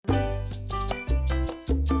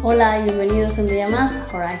Hola y bienvenidos un día más a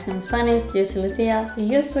Horizon Spanish. Yo soy Lucía. Y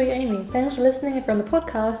yo soy Amy. Thanks for listening if you're on the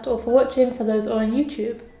podcast or for watching for those on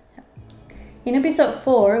YouTube. In episode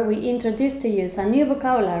 4, we introduced to you some new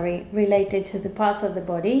vocabulary related to the parts of the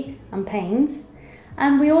body and pains,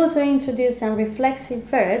 and we also introduced some reflexive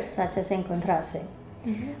verbs such as encontrarse.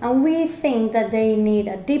 And we think that they need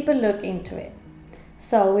a deeper look into it.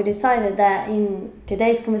 So we decided that in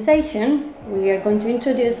today's conversation, we are going to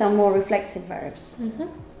introduce some more reflexive verbs.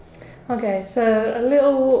 Okay, so a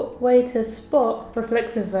little way to spot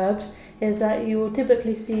reflexive verbs is that you will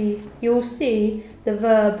typically see the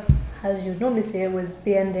verb as you'd normally see it with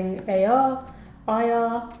the ending AR,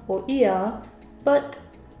 IR or ER, but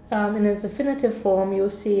in its infinitive form you'll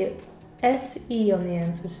see SE on the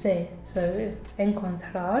end, so se. So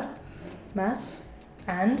encontrar, más,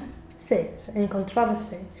 and se, so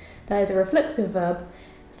encontrarse. That is a reflexive verb,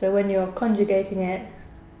 so when you're conjugating it,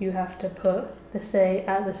 you have to put the se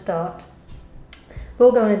at the start.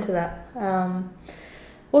 We'll go into that.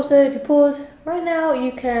 Also, if you pause right now,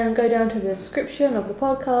 you can go down to the description of the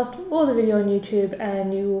podcast or the video on YouTube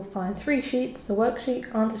and you will find 3 sheets, the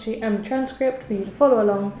worksheet, answer sheet and the transcript for you to follow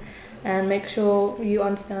along and make sure you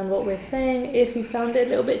understand what we're saying if you found it a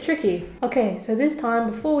little bit tricky. Okay, so this time,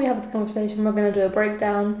 before we have the conversation, we're going to do a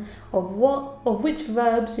breakdown of which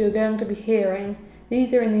verbs you're going to be hearing.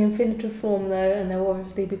 These are in the infinitive form though, and they'll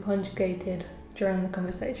obviously be conjugated during the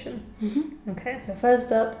conversation. Okay, so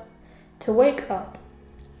first up, to wake up.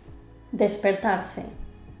 Despertarse.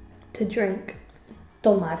 To drink.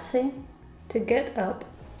 Tomarse. To get up.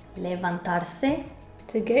 Levantarse.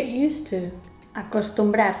 To get used to.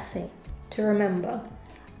 Acostumbrarse. To remember.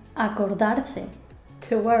 Acordarse.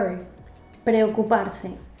 To worry.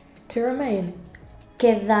 Preocuparse. To remain.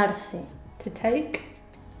 Quedarse. To take.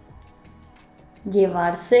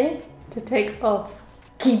 Llevarse. To take off.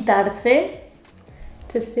 Quitarse.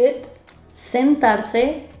 To sit.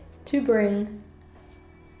 Sentarse. To bring.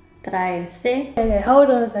 Traerse. Okay,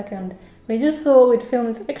 hold on a second. We just thought we'd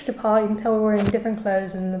film this extra part. You can tell we're wearing different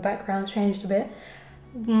clothes and the background's changed a bit.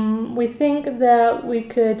 We think that we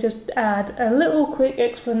could just add a little quick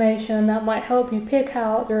explanation that might help you pick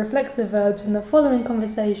out the reflexive verbs in the following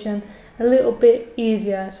conversation a little bit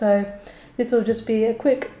easier. So this will just be a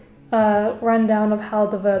quick rundown of how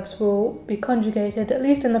the verbs will be conjugated, at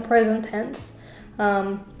least in the present tense.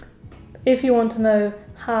 If you want to know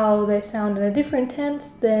how they sound in a different tense,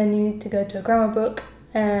 then you need to go to a grammar book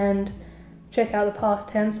and check out the past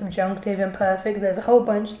tense, subjunctive, imperfect. There's a whole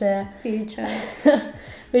bunch there. Future.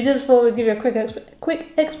 We just thought we'd give you a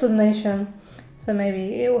quick explanation, so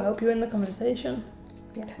maybe it will help you in the conversation.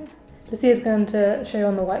 Yeah. Lucia's going to show you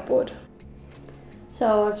on the whiteboard.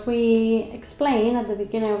 So as we explained at the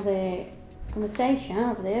beginning of the conversation,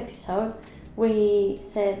 of the episode, we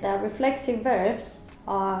said that reflexive verbs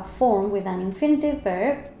are formed with an infinitive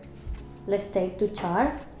verb, let's take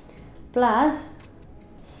duchar, plus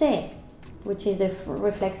se, which is the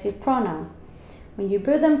reflexive pronoun. When you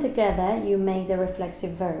put them together, you make the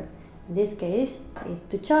reflexive verb. In this case, it's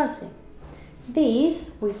ducharse.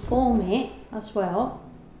 These, we form it as well,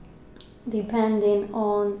 depending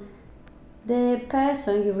on the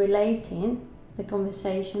person you're relating the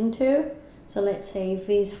conversation to. So let's say if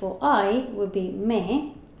it's for I, it would be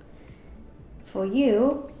me. For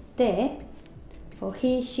you, te. For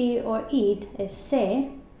he, she or it is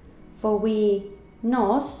se. For we,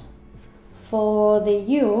 nos. For the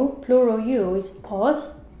you, plural you, is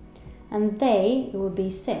os. And they, it would be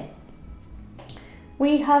se.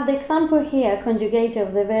 We have the example here conjugated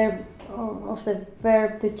of the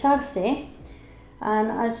verb ducharse,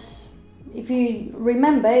 and as if you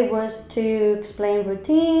remember, it was to explain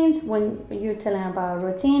routines when you're telling about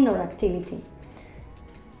routine or activity.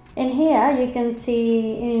 In here you can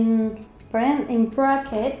see in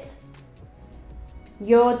brackets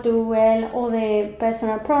yo, tú, él, all the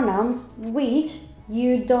personal pronouns, which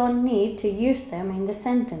you don't need to use them in the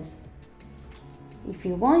sentence. If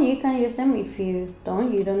you want, you can use them. If you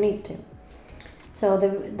don't, you don't need to. So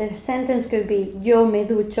the sentence could be yo me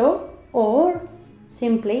ducho or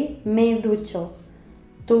simply me ducho.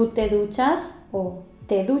 Tú te duchas o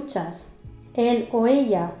te duchas. Él o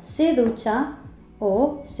ella se ducha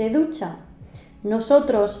o se ducha.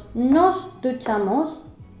 Nosotros nos duchamos.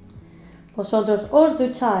 Vosotros os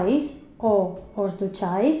ducháis o os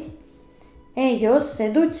ducháis. Ellos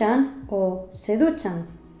se duchan o se duchan.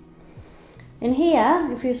 And here,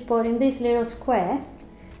 if you spot in this little square,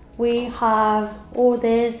 we have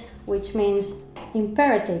orders, which means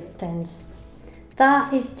imperative tense.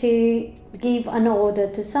 That is to give an order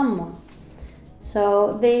to someone.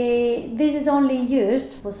 So this is only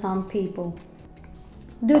used for some people.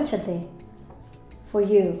 Dúchate. for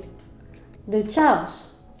you.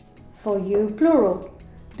 Duchaos, for you plural.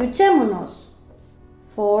 Duchémonos,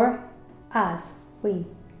 for us, we.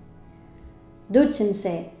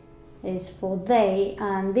 Dúchense is for they,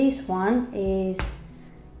 and this one is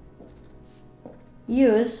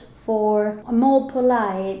used for a more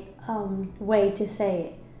polite way to say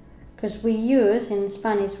it. Because we use, in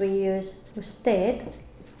Spanish we use usted.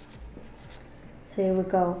 So here we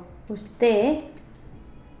go. Usted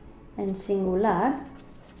en singular.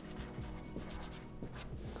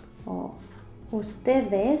 O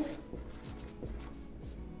ustedes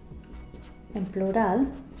en plural.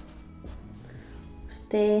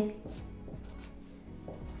 Usted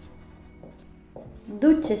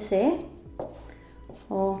dúchese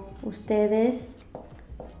o ustedes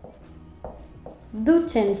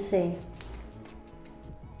dúchense.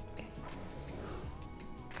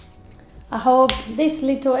 I hope this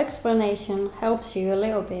little explanation helps you a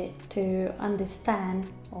little bit to understand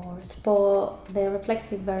or spot the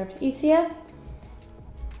reflexive verbs easier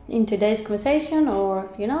in today's conversation or,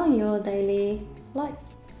 in your daily life.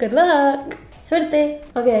 Good luck! Suerte!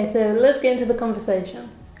 Okay, so let's get into the conversation.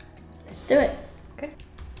 Let's do it. Okay.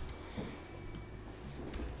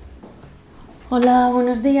 Hola,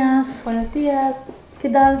 buenos días. Buenos días. ¿Qué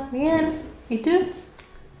tal? Bien. ¿Y tú?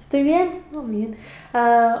 ¿Estoy bien? Oh, bien.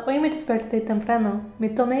 Hoy me desperté temprano. Me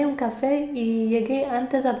tomé un café y llegué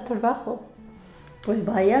antes al trabajo. Pues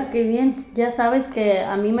vaya, qué bien. Ya sabes que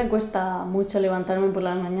a mí me cuesta mucho levantarme por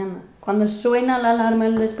las mañanas. Cuando suena la alarma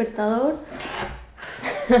del despertador.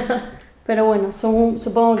 Pero bueno,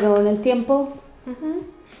 supongo que con el tiempo.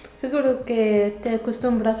 Seguro que te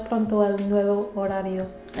acostumbras pronto al nuevo horario.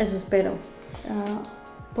 Eso espero.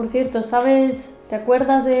 Por cierto, ¿te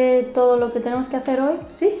acuerdas de todo lo que tenemos que hacer hoy?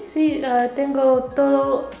 Sí, tengo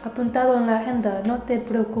todo apuntado en la agenda, no te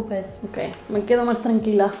preocupes. Ok, me quedo más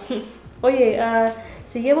tranquila. Oye,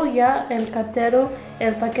 si llevo ya el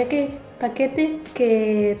paquete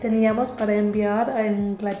que teníamos para enviar a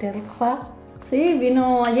Inglaterra. Sí,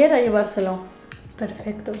 vino ayer a llevárselo.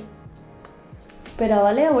 Perfecto. Espera,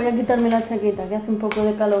 ¿vale? Voy a quitarme la chaqueta, que hace un poco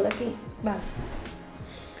de calor aquí. Vale.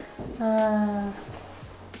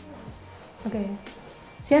 Ok.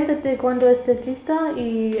 Siéntate cuando estés lista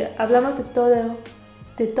y hablamos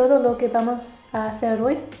de todo lo que vamos a hacer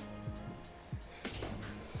hoy.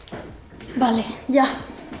 Vale, ya.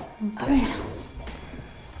 A ver.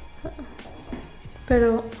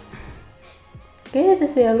 Pero, ¿qué es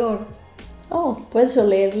ese olor? Oh, ¿puedes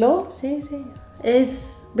olerlo? Sí.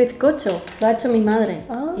 Es bizcocho, lo ha hecho mi madre.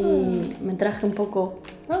 Ah. Y me traje un poco.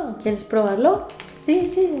 Oh. ¿Quieres probarlo?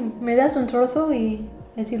 Sí, me das un trozo y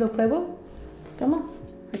así lo pruebo. Toma,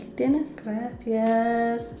 aquí tienes.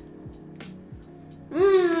 Gracias.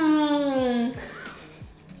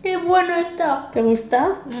 ¡Qué bueno está! ¿Te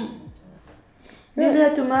gusta? Dile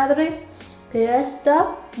a tu madre que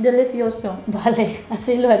está delicioso. Vale,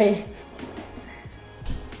 así lo haré.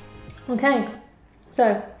 Okay,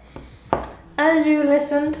 so as you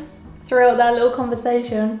listened throughout that little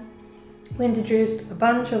conversation, we introduced a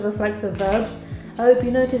bunch of reflexive verbs. I hope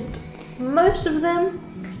you noticed most of them,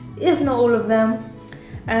 if not all of them.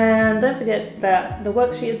 And don't forget that the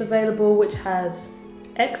worksheet is available, which has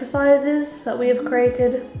exercises that we have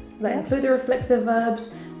created that include the reflexive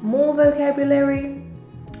verbs, more vocabulary,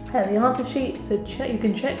 the answer sheet, so you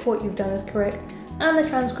can check what you've done is correct, and the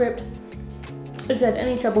transcript if you had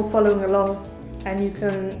any trouble following along, and you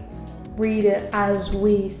can read it as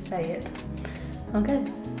we say it. Okay.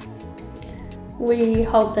 We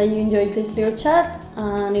hope that you enjoyed this little chat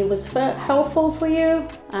and it was helpful for you,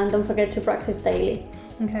 and don't forget to practice daily.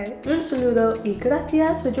 Okay, un saludo y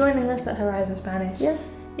gracias for joining us at Horizon Spanish.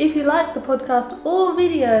 Yes. If you like the podcast or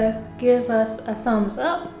video, give us a thumbs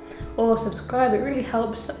up or subscribe. It really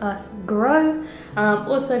helps us grow.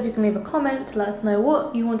 Also, if you can leave a comment to let us know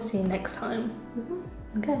what you want to see next time.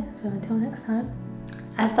 Okay, so until next time.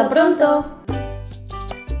 Hasta pronto.